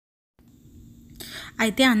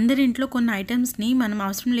అయితే అందరి ఇంట్లో కొన్ని ఐటమ్స్ని మనం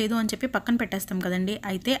అవసరం లేదు అని చెప్పి పక్కన పెట్టేస్తాం కదండి.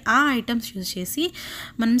 అయితే ఆ ఐటమ్స్ యూజ్ చేసి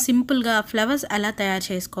మనం సింపుల్గా ఫ్లవర్స్ ఎలా తయారు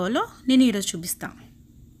చేసుకోవాలో నేను ఈరోజు చూపిస్తాను.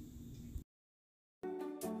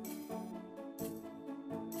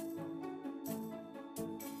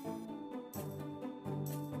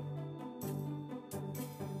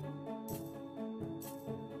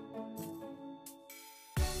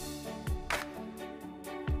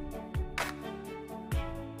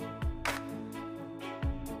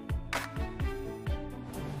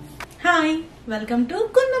 Hi, welcome to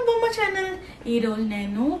కుందబొమ్మ channel. ఈరోజు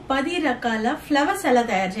నేను 10 రకాల ఫ్లవర్స్ ఎలా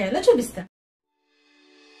తయారు చేయాలో చూపిస్తాను.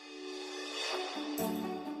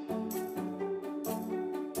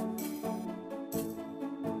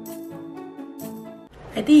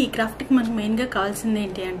 అయితే ఈ క్రాఫ్ట్కి మనకు మెయిన్గా కావాల్సింది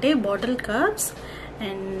ఏంటి అంటే bottle cups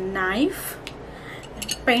and knife,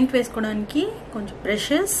 paint వేసుకోవడానికి కొంచెం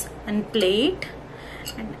brushes and plate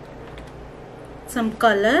and some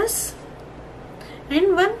colours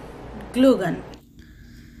and one glue gun.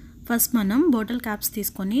 First మనం బాటిల్ క్యాప్స్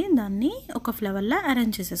తీసుకొని దాన్ని ఒక ఫ్లవర్లా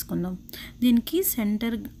అరేంజ్ చేసేసుకుందాం. దీనికి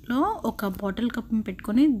సెంటర్లో ఒక బాటిల్ కప్ని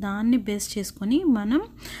పెట్టుకొని దాన్ని బేస్ చేసుకొని మనం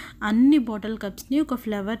అన్ని బాటిల్ కప్స్ని ఒక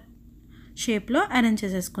ఫ్లవర్ షేప్లో అరేంజ్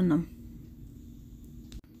చేసేసుకుందాం.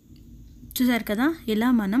 చూసారు కదా,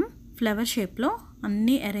 ఇలా మనం ఫ్లవర్ షేప్లో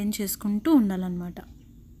అన్నీ అరేంజ్ చేసుకుంటూ ఉండాలన్నమాట.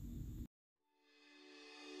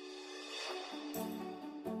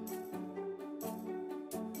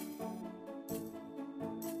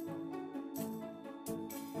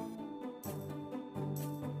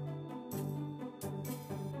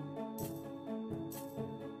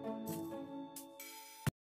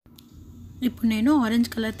 ఇప్పుడు నేను ఆరెంజ్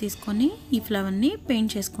కలర్ తీసుకొని ఈ ఫ్లవర్ని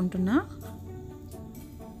పెయింట్ చేసుకుంటున్నా.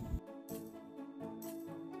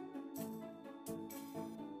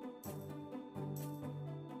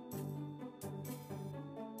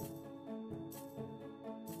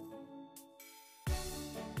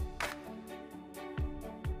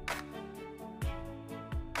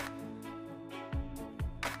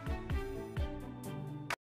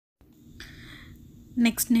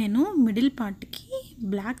 నెక్స్ట్ నేను మిడిల్ పార్ట్కి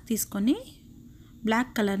బ్లాక్ తీసుకొని బ్లాక్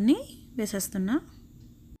కలర్ని వేసేస్తున్నా.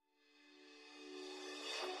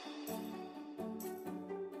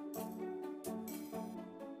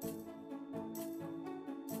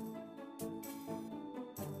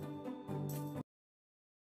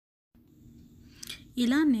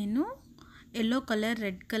 ఇలా నేను yellow colour,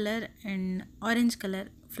 red colour and orange colour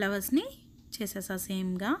ఫ్లవర్స్ని చేసేసా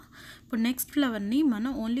సేమ్గా. ఇప్పుడు నెక్స్ట్ ఫ్లవర్ని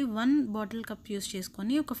మనం ఓన్లీ 1 బాటిల్ కప్ యూస్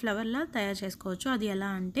చేసుకొని ఒక ఫ్లవర్లా తయారు చేసుకోవచ్చు. అది ఎలా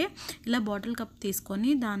అంటే ఇలా బాటిల్ కప్ తీసుకొని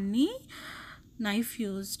దాన్ని నైఫ్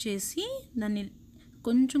యూజ్ చేసి దాన్ని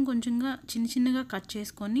కొంచెం కొంచెంగా చిన్నగా కట్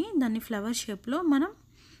చేసుకొని దాన్ని ఫ్లవర్ షేప్లో మనం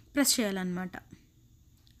ప్రెస్ చేయాలన్నమాట.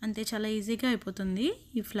 అంతే, చాలా ఈజీగా అయిపోతుంది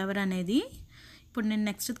ఈ ఫ్లవర్ అనేది. ఇప్పుడు నేను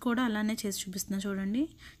నెక్స్ట్ కూడా అలానే చేసి చూపిస్తున్నా. చూడండి,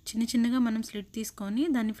 చిన్నగా మనం స్లిట్ తీసుకొని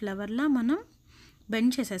దాన్ని ఫ్లవర్లా మనం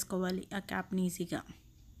బెండ్ చేసేసుకోవాలి ఆ క్యాప్ని ఈజీగా.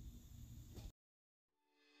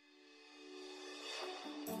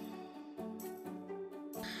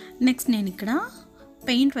 నెక్స్ట్ నేను ఇక్కడ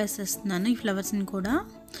పెయింట్ వేసేస్తున్నాను ఈ ఫ్లవర్స్ని కూడా.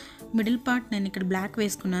 మిడిల్ పార్ట్ నేను ఇక్కడ బ్లాక్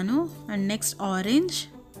వేసుకున్నాను అండ్ నెక్స్ట్ ఆరెంజ్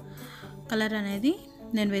కలర్ అనేది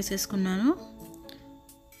నేను వేసేసుకున్నాను.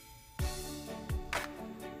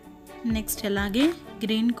 నెక్స్ట్ అలాగే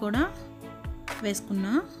గ్రీన్ కూడా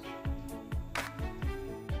వేసుకున్నా.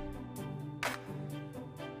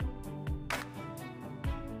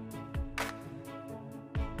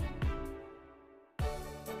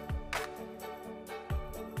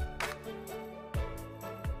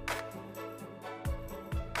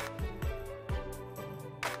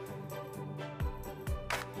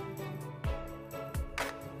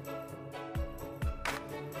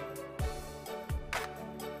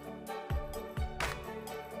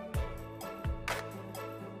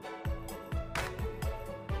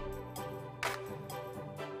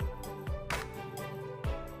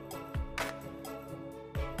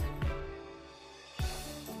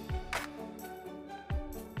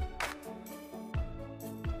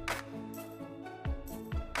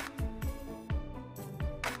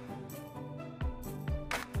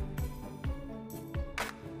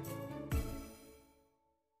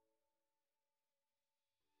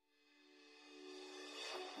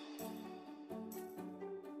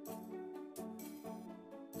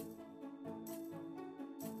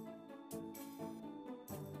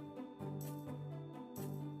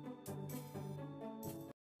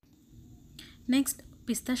 నెక్స్ట్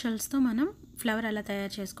పిస్తా షెల్స్తో మనం ఫ్లవర్ ఎలా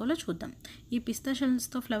తయారు చేసుకోవాలో చూద్దాం. ఈ పిస్తా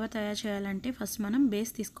షెల్స్తో ఫ్లవర్ తయారు చేయాలంటే ఫస్ట్ మనం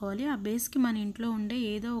బేస్ తీసుకోవాలి. ఆ బేస్కి మన ఇంట్లో ఉండే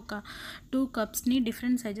ఏదో ఒక 2 కప్స్ని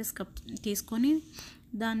డిఫరెంట్ సైజెస్ కప్ తీసుకొని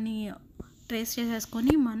దాన్ని ట్రేస్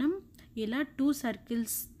చేసేసుకొని మనం ఇలా 2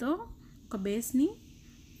 సర్కిల్స్తో ఒక బేస్ని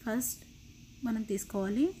ఫస్ట్ మనం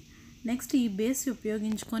తీసుకోవాలి. నెక్స్ట్ ఈ బేస్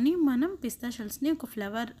ఉపయోగించుకొని మనం పిస్తా షెల్స్ని ఒక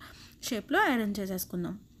ఫ్లవర్ షేప్లో అరేంజ్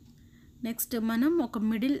చేసేసుకుందాం. నెక్స్ట్ మనం ఒక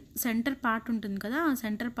మిడిల్ సెంటర్ పార్ట్ ఉంటుంది కదా, ఆ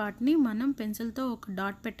సెంటర్ పార్ట్ని మనం పెన్సిల్తో ఒక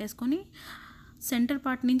డాట్ పెట్టేసుకొని సెంటర్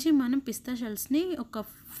పార్ట్ నుంచి మనం పిస్తా షెల్స్ని ఒక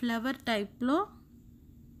ఫ్లవర్ టైప్లో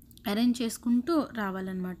అరేంజ్ చేసుకుంటూ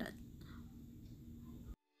రావాలన్నమాట.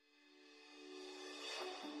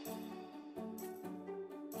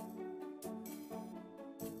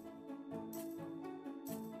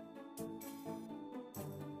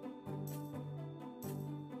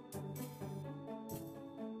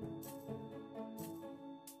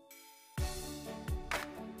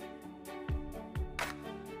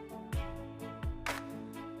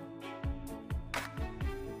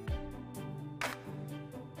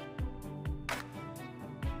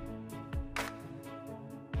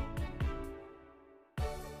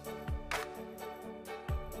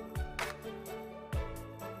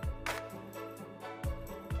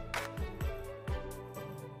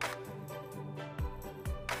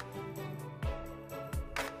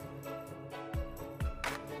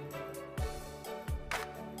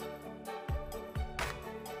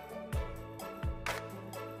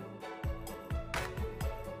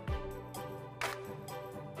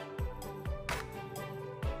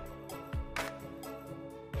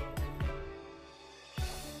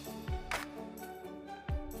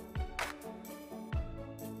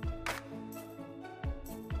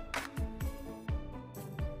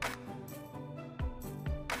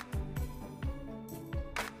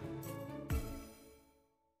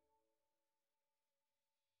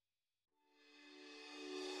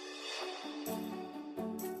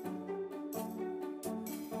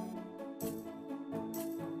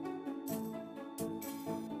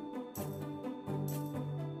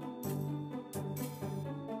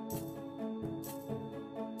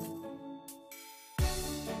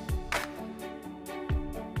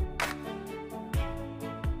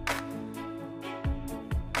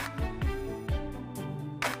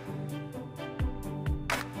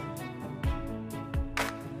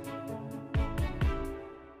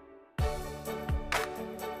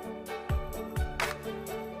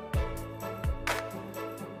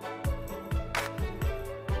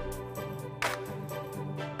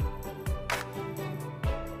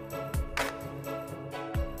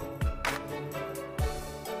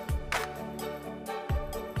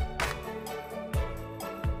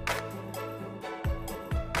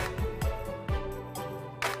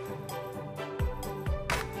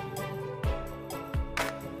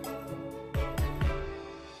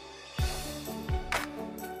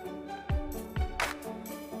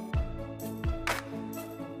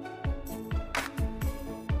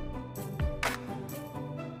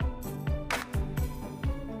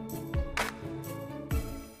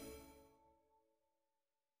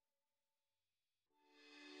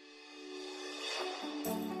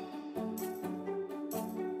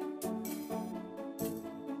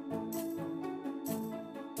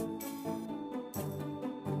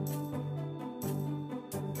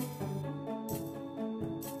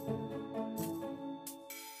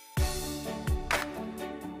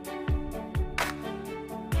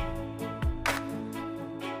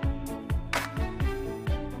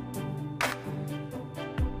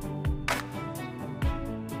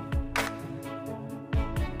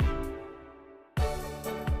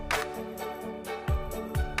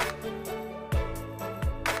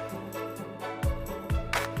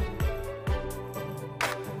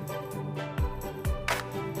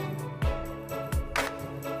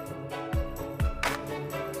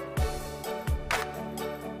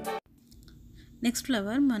 నెక్స్ట్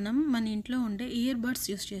ఫ్లవర్ మనం మన ఇంట్లో ఉండే ఇయర్ బడ్స్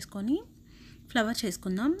యూస్ చేసుకొని ఫ్లవర్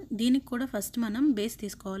చేసుకుందాం. దీనికి కూడా ఫస్ట్ మనం బేస్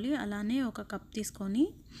తీసుకోవాలి. అలానే ఒక కప్ తీసుకొని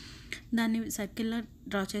దాన్ని సర్కిల్లో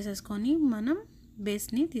డ్రా చేసేసుకొని మనం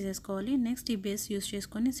బేస్ని తీసేసుకోవాలి. నెక్స్ట్ ఈ బేస్ యూస్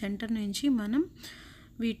చేసుకొని సెంటర్ నుంచి మనం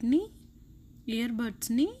వీటిని ఇయర్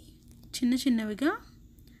బడ్స్ని చిన్న చిన్నవిగా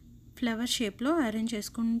ఫ్లవర్ షేప్లో అరేంజ్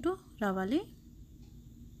చేసుకుంటూ రావాలి.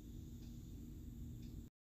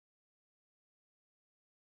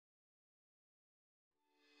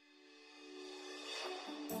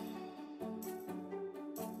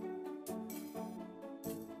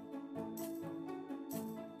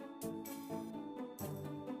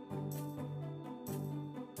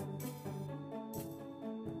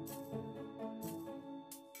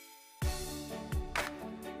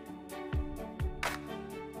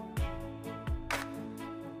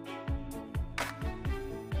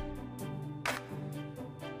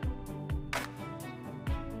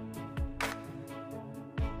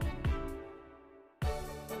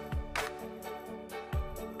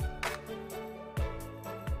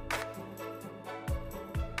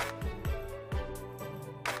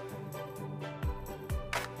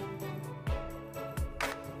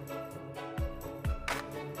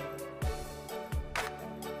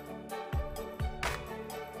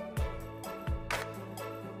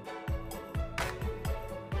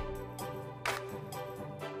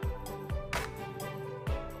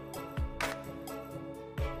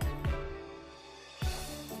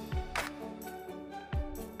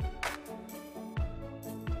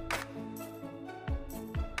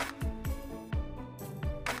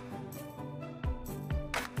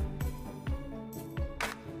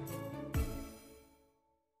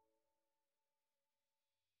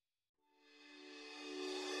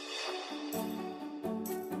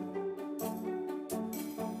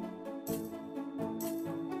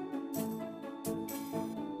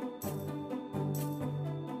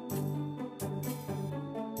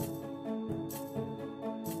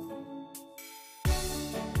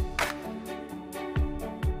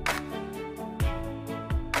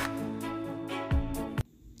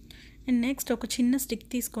 అండ్ నెక్స్ట్ ఒక చిన్న స్టిక్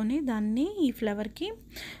తీసుకొని దాన్ని ఈ ఫ్లవర్కి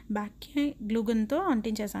బ్యాక్కి గ్లూ గన్తో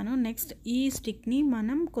అంటించేసాను. నెక్స్ట్ ఈ స్టిక్ని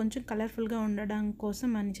మనం కొంచెం కలర్ఫుల్గా ఉండడం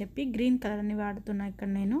కోసం అని చెప్పి గ్రీన్ కలర్ని వాడుతున్నా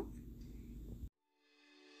ఇక్కడ నేను.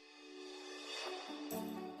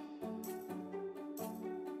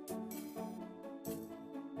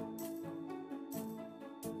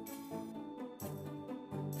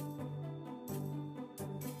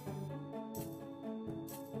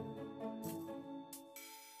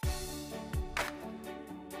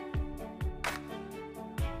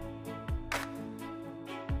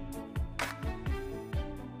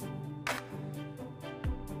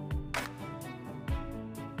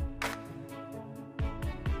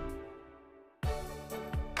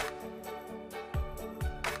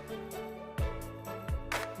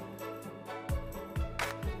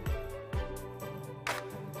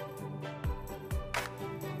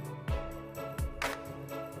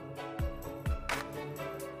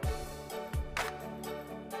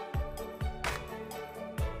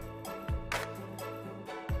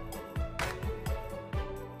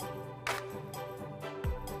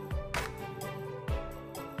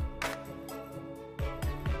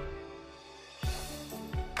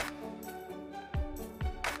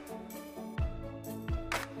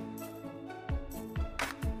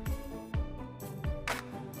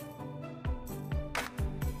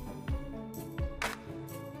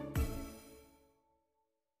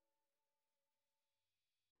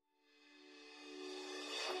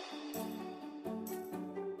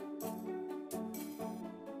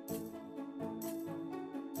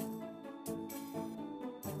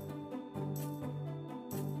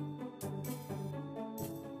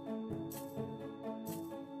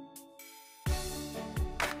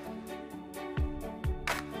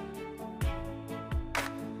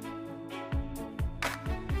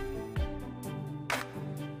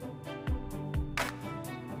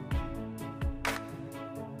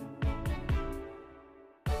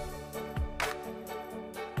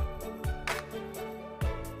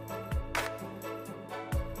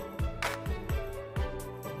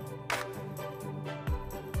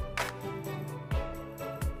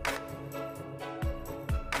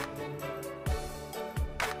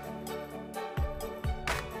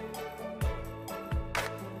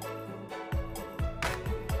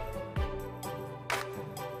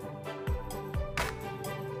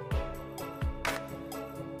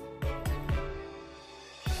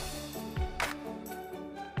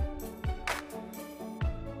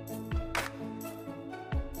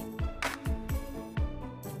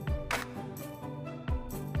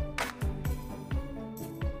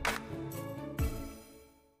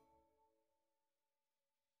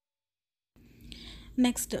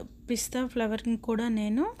 నెక్స్ట్ పిస్తా ఫ్లవర్ని కూడా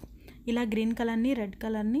నేను ఇలా గ్రీన్ కలర్ని రెడ్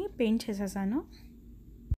కలర్ని పెయింట్ చేసేసాను.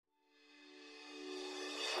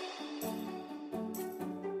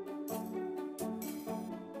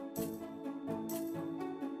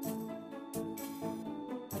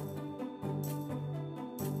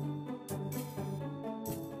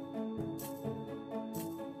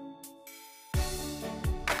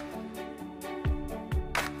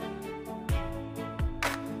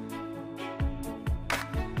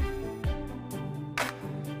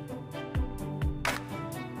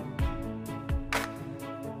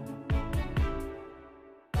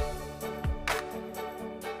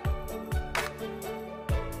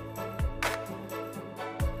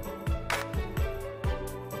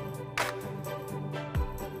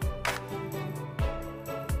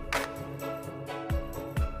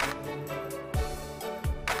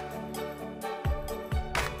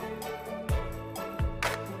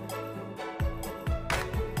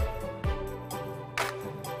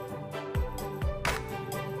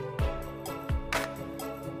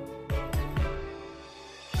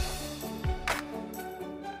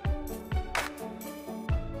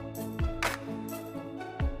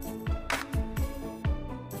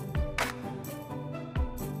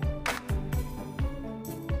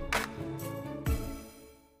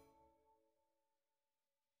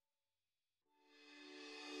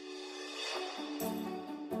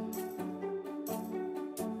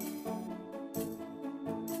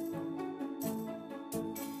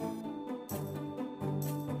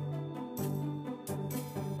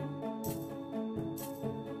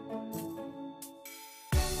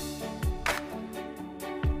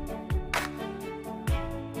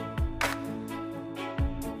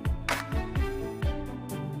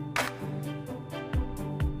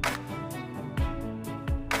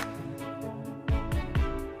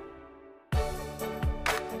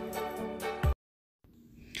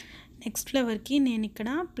 నెక్స్ట్ ఫ్లవర్కి నేను ఇక్కడ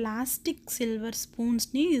ప్లాస్టిక్ సిల్వర్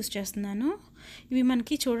స్పూన్స్ని యూజ్ చేస్తున్నాను. ఇవి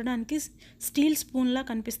మనకి చూడడానికి స్టీల్ స్పూన్లా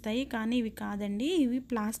కనిపిస్తాయి, కానీ ఇవి కాదండి, ఇవి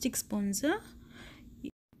ప్లాస్టిక్ స్పూన్స్.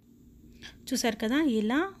 చూసారు కదా,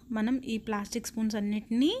 ఇలా మనం ఈ ప్లాస్టిక్ స్పూన్స్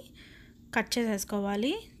అన్నిటినీ కట్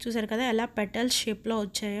చేసేసుకోవాలి. చూసారు కదా ఎలా పెటల్స్ షేప్లో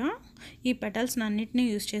వచ్చాయో. ఈ పెటల్స్ని అన్నిటినీ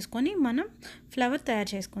యూస్ చేసుకొని మనం ఫ్లవర్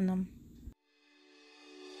తయారు చేసుకుందాం.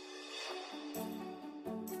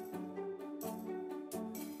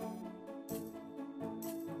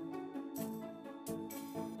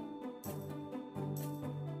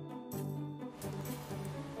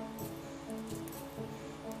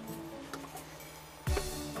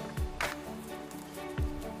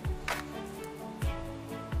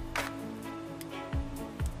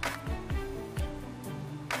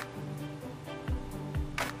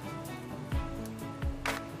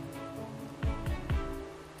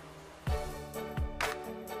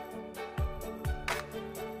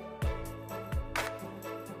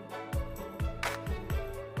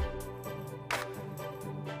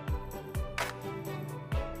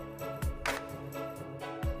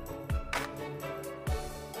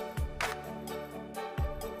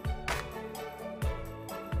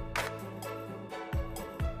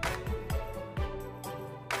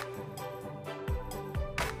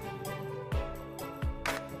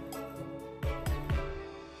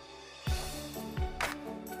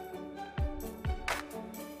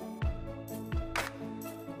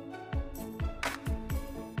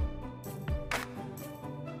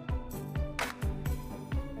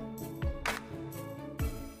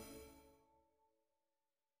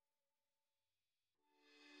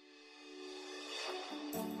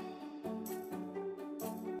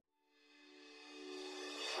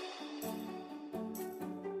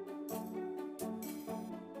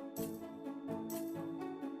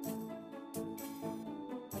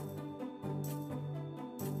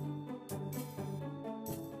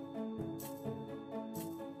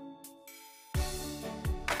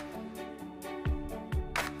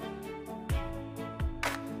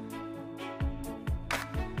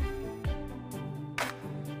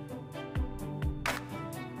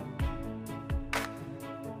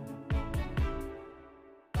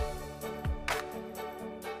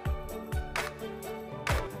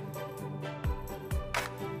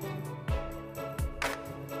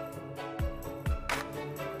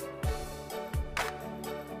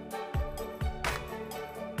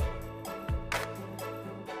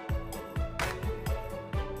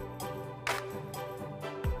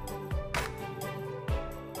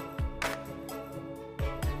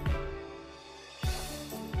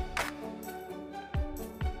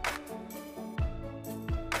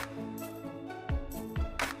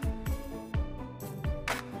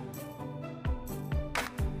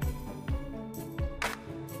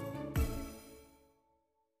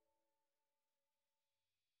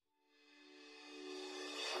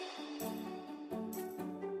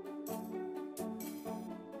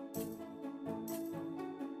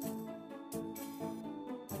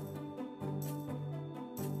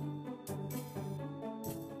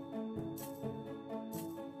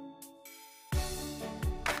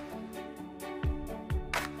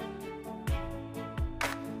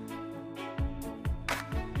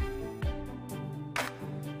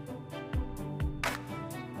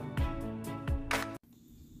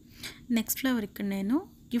 నెక్స్ట్ ఫ్లవర్ ఇక్కడ నేను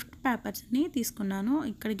గిఫ్ట్ పేపర్స్ని తీసుకున్నాను.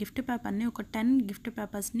 ఇక్కడ గిఫ్ట్ పేపర్ని ఒక 10 గిఫ్ట్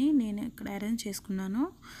పేపర్స్ని నేను ఇక్కడ అరేంజ్ చేసుకున్నాను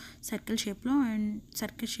సర్కిల్ షేప్లో. అండ్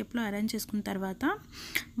సర్కిల్ షేప్లో అరేంజ్ చేసుకున్న తర్వాత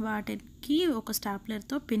వాటికి ఒక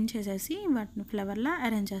స్టాప్లర్తో పిన్ చేసేసి వాటిని ఫ్లవర్లా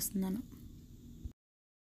అరేంజ్ చేస్తున్నాను.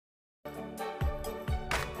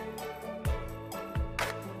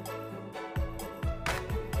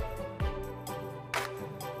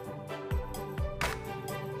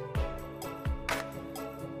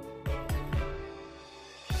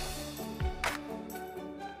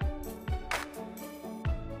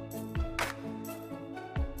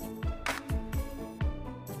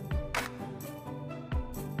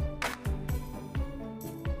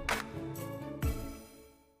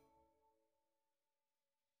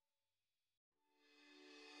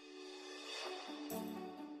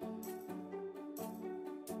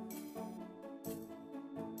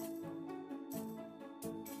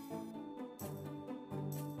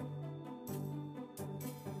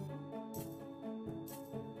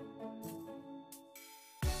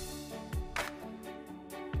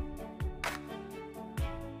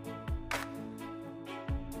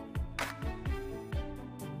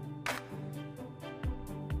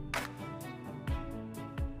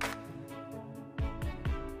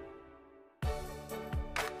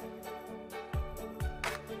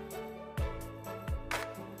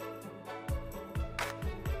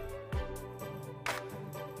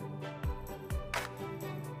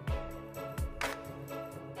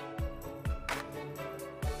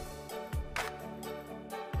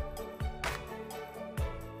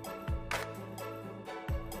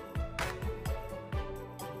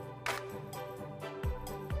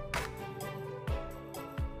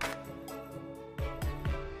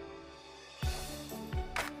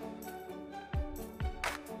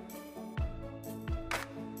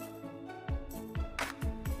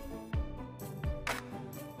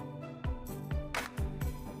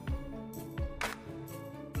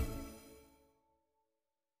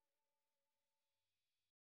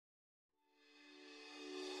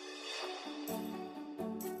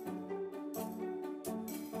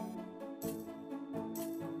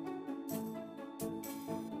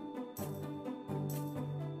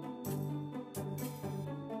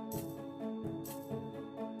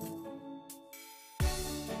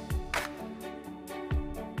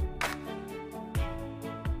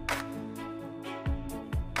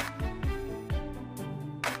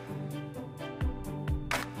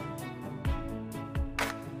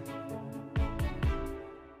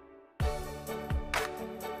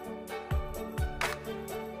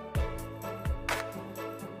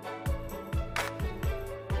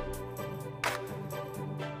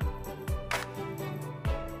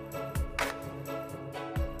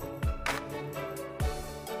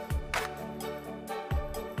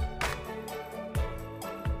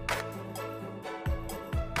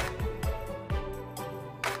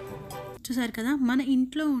 చూసారు కదా, మన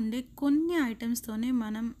ఇంట్లో ఉండే కొన్ని ఐటమ్స్తోనే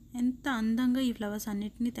మనం ఎంత అందంగా ఈ ఫ్లవర్స్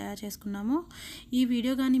అన్నిటిని తయారు చేసుకున్నామో. ఈ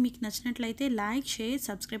వీడియో కానీ మీకు నచ్చినట్లయితే like, share,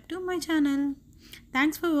 subscribe to my channel.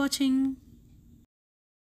 Thanks for watching.